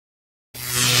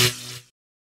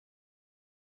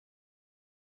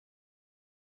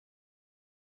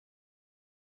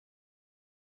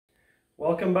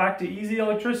Welcome back to Easy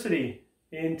Electricity.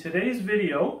 In today's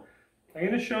video, I'm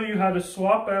going to show you how to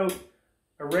swap out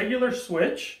a regular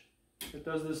switch that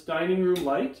does this dining room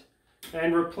light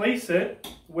and replace it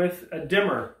with a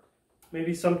dimmer.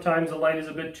 Maybe sometimes the light is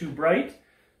a bit too bright.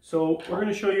 So we're going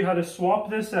to show you how to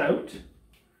swap this out.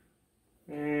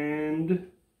 And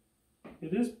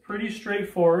it is pretty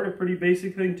straightforward, a pretty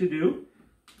basic thing to do.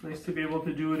 Nice to be able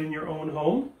to do it in your own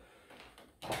home.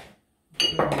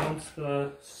 Once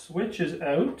the switch is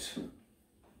out,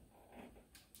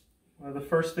 one of the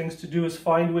first things to do is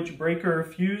find which breaker or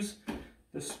fuse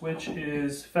the switch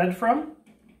is fed from.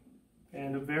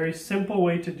 And a very simple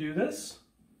way to do this,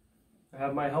 I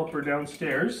have my helper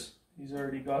downstairs. He's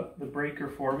already got the breaker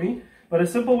for me. But a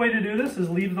simple way to do this is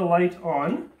leave the light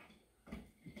on.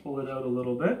 Pull it out a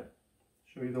little bit,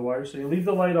 show you the wire. So you leave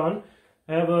the light on.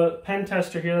 I have a pen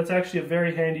tester here. That's actually a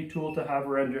very handy tool to have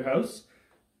around your house.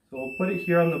 So we'll put it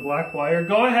here on the black wire.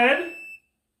 Go ahead!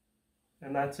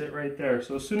 And that's it right there.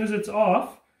 So as soon as it's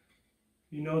off,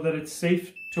 you know that it's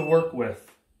safe to work with.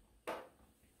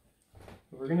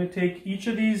 We're going to take each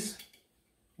of these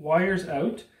wires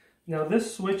out. Now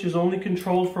this switch is only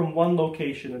controlled from one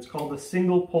location. It's called a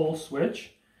single pole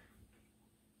switch.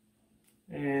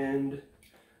 And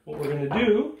what we're going to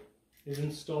do is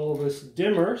install this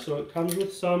dimmer. So it comes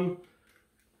with some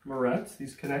morettes,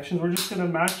 these connections. We're just going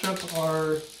to match up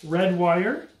our red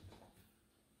wire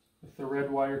with the red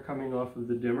wire coming off of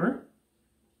the dimmer,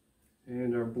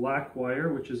 and our black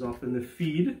wire, which is often the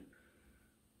feed,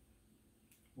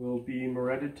 will be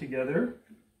moretted together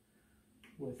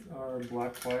with our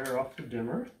black wire off the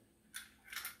dimmer.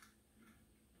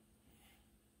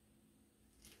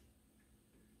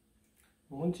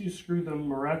 Once you screw the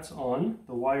morettes on,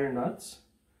 the wire nuts,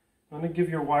 I'm going to give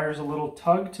your wires a little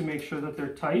tug to make sure that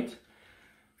they're tight.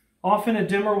 Often a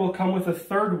dimmer will come with a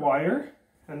third wire,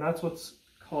 and that's what's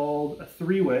called a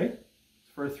three-way.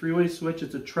 For a three-way switch,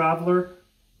 it's a traveler.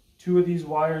 Two of these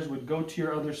wires would go to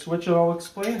your other switch, and I'll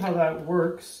explain how that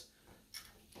works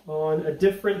on a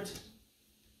different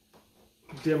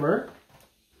dimmer.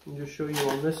 I'll just show you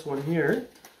on this one here.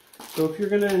 So if you're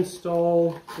going to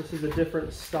install, this is a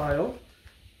different style.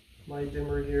 My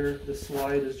dimmer here, the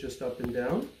slide is just up and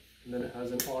down, and then it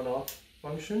has an on-off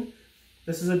function.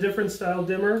 This is a different style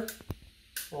dimmer.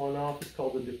 On-off is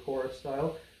called the Decora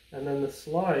style. And then the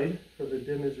slide for the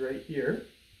dim is right here.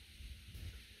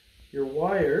 Your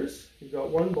wires, you've got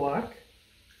one black,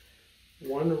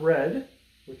 one red,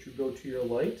 which would go to your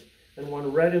light, and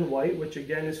one red and white, which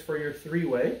again is for your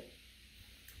three-way.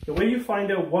 The way you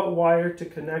find out what wire to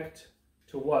connect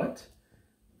to what,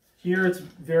 here it's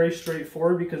very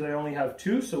straightforward because I only have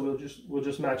two, so we'll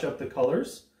just match up the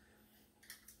colors.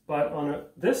 But on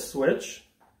this switch,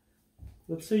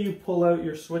 let's say you pull out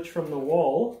your switch from the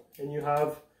wall and you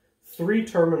have three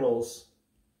terminals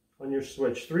on your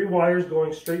switch, three wires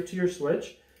going straight to your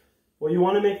switch. What you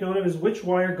want to make note of is which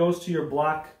wire goes to your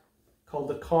black, called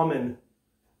the common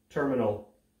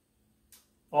terminal.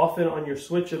 Often on your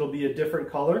switch it'll be a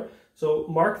different color, so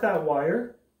mark that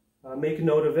wire, make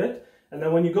note of it, and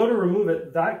then when you go to remove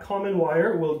it, that common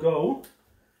wire will go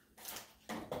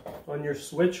on your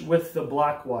switch with the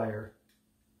black wire.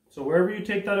 So wherever you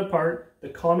take that apart, the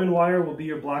common wire will be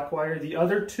your black wire. The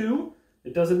other two,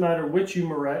 it doesn't matter which you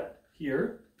moret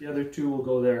here, the other two will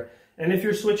go there. And if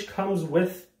your switch comes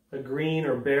with a green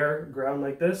or bare ground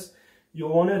like this,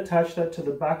 you'll want to attach that to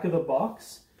the back of the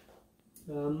box.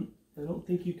 I don't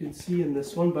think you can see in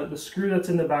this one, but the screw that's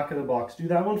in the back of the box. Do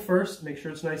that one first, make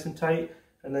sure it's nice and tight,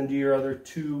 and then do your other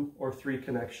two or three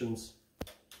connections.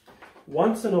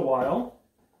 Once in a while,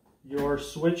 your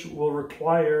switch will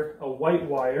require a white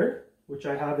wire, which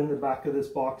I have in the back of this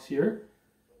box here.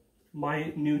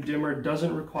 My new dimmer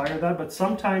doesn't require that, but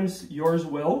sometimes yours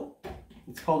will.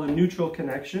 It's called a neutral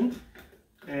connection,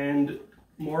 and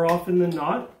more often than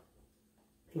not,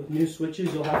 with new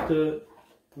switches, you'll have to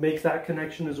make that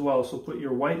connection as well. So put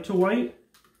your white to white,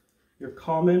 your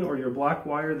common or your black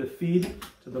wire, the feed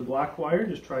to the black wire,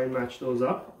 just try and match those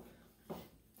up.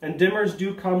 And dimmers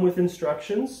do come with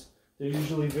instructions. They're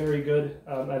usually very good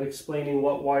at explaining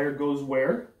what wire goes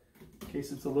where, in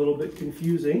case it's a little bit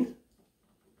confusing.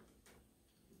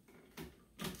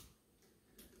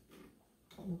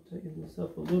 I'll tighten this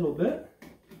up a little bit.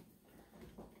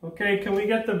 Okay, can we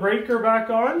get the breaker back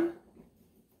on?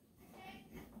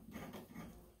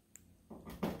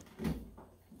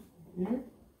 Here.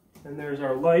 And there's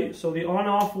our light. So the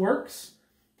on-off works.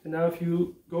 And now if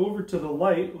you go over to the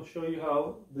light, we'll show you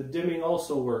how the dimming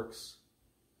also works.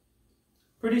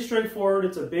 Pretty straightforward.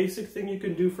 It's a basic thing you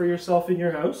can do for yourself in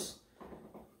your house.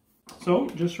 So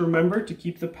just remember to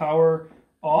keep the power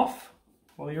off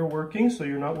while you're working, so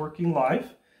you're not working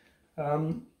live.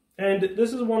 And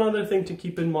this is one other thing to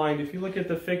keep in mind. If you look at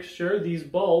the fixture, these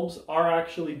bulbs are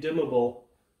actually dimmable.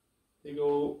 They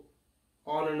go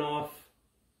on and off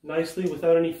nicely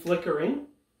without any flickering.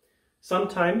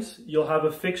 Sometimes you'll have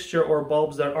a fixture or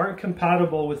bulbs that aren't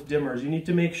compatible with dimmers. You need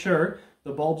to make sure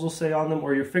the bulbs will say on them,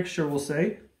 or your fixture will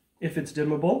say, if it's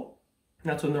dimmable,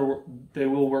 that's when they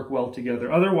will work well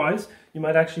together. Otherwise, you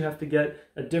might actually have to get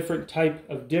a different type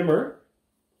of dimmer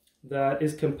that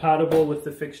is compatible with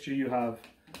the fixture you have.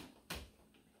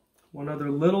 One other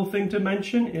little thing to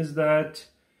mention is that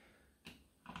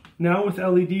now with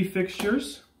LED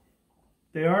fixtures,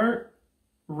 they are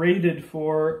rated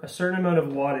for a certain amount of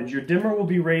wattage. Your dimmer will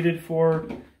be rated for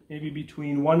maybe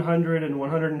between 100 and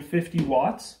 150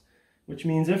 watts, which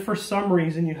means if for some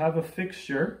reason you have a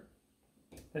fixture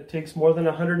that takes more than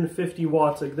 150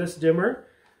 watts, like this dimmer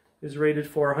is rated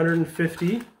for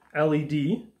 150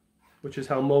 LED, which is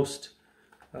how most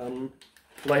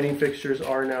lighting fixtures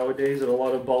are nowadays, and a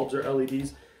lot of bulbs are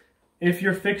LEDs. If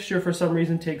your fixture for some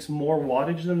reason takes more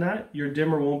wattage than that, your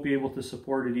dimmer won't be able to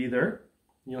support it either.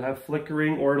 You'll have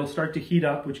flickering, or it'll start to heat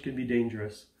up, which can be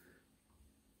dangerous.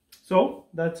 So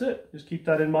that's it. Just keep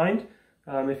that in mind.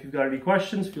 If you've got any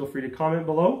questions, feel free to comment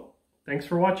below. Thanks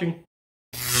for watching.